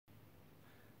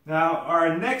Now,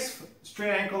 our next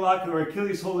straight ankle lock or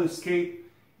Achilles hold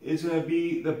escape is going to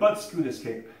be the butt scoot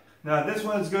escape. Now, this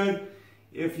one is good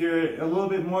if you're a little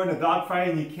bit more in a dogfight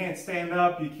and you can't stand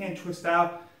up, you can't twist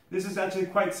out. This is actually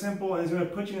quite simple and it's going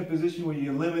to put you in a position where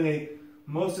you eliminate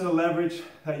most of the leverage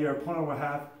that your opponent will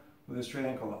have with a straight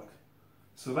ankle lock.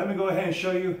 So let me go ahead and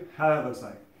show you how that looks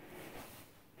like.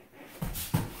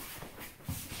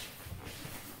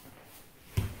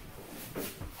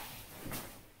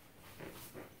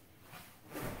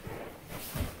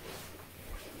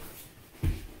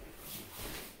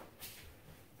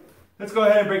 Let's go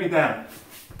ahead and break it down.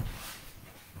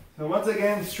 So once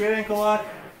again, straight ankle lock.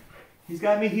 He's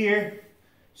got me here.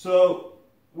 So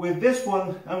with this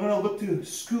one, I'm going to look to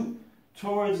scoot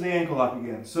towards the ankle lock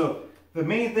again. So the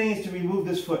main thing is to remove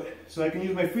this foot. So I can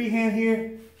use my free hand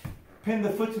here, pin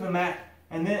the foot to the mat,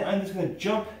 and then I'm just going to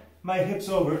jump my hips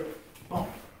over, boom,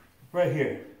 right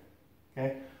here.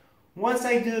 Okay. Once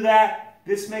I do that,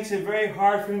 this makes it very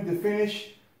hard for him to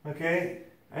finish. Okay,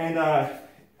 and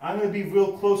I'm going to be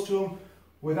real close to him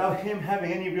without him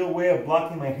having any real way of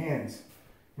blocking my hands.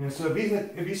 You know, so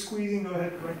if he's squeezing, go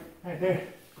ahead, right there.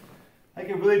 I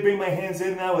can really bring my hands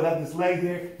in now without this leg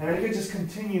here, and I can just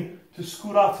continue to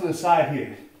scoot off to the side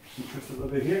here. Twist a little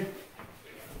bit here.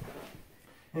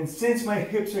 And since my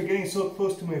hips are getting so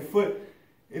close to my foot,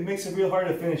 it makes it real hard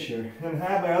to finish here. And I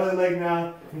have my other leg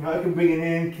now. You know, I can bring it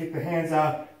in, kick the hands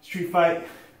out, street fight,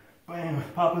 bam,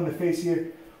 pop in the face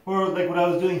here. Or like what I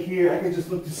was doing here, I can just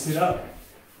look to sit up.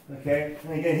 Okay,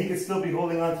 and again, he could still be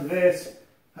holding on to this.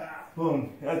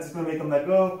 Boom, that's going to make him let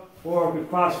go. Or we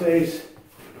cross face,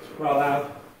 sprawl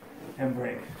out, and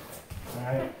break.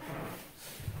 Alright,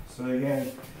 so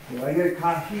again, if I get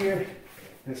caught here,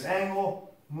 this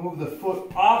angle, move the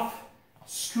foot off,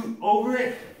 scoot over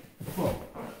it, boom.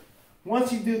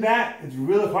 Once you do that, it's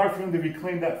really hard for him to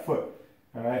reclaim that foot.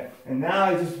 Alright, and now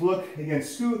I just look, again,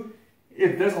 scoot.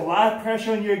 If there's a lot of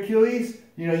pressure on your Achilles,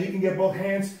 you know, you can get both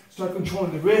hands, start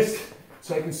controlling the wrist,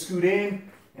 so I can scoot in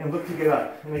and look to get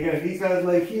up. And again, if he's got his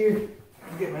leg here,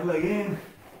 I get my leg in,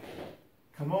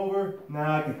 come over,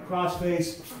 now I can cross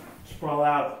face, sprawl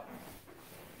out,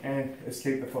 and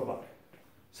escape the foot lock.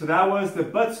 So that was the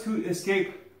butt scoot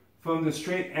escape from the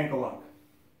straight ankle lock.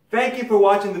 Thank you for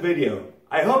watching the video.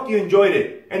 I hope you enjoyed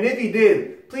it, and if you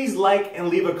did, please like and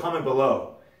leave a comment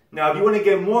below. Now, if you want to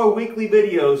get more weekly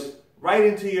videos right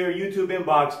into your YouTube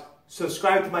inbox,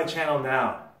 subscribe to my channel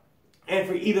now. And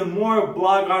for even more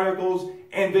blog articles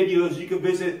and videos, you can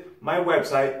visit my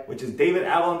website, which is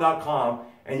davidavellan.com,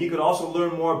 and you can also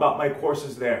learn more about my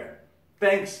courses there.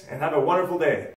 Thanks, and have a wonderful day.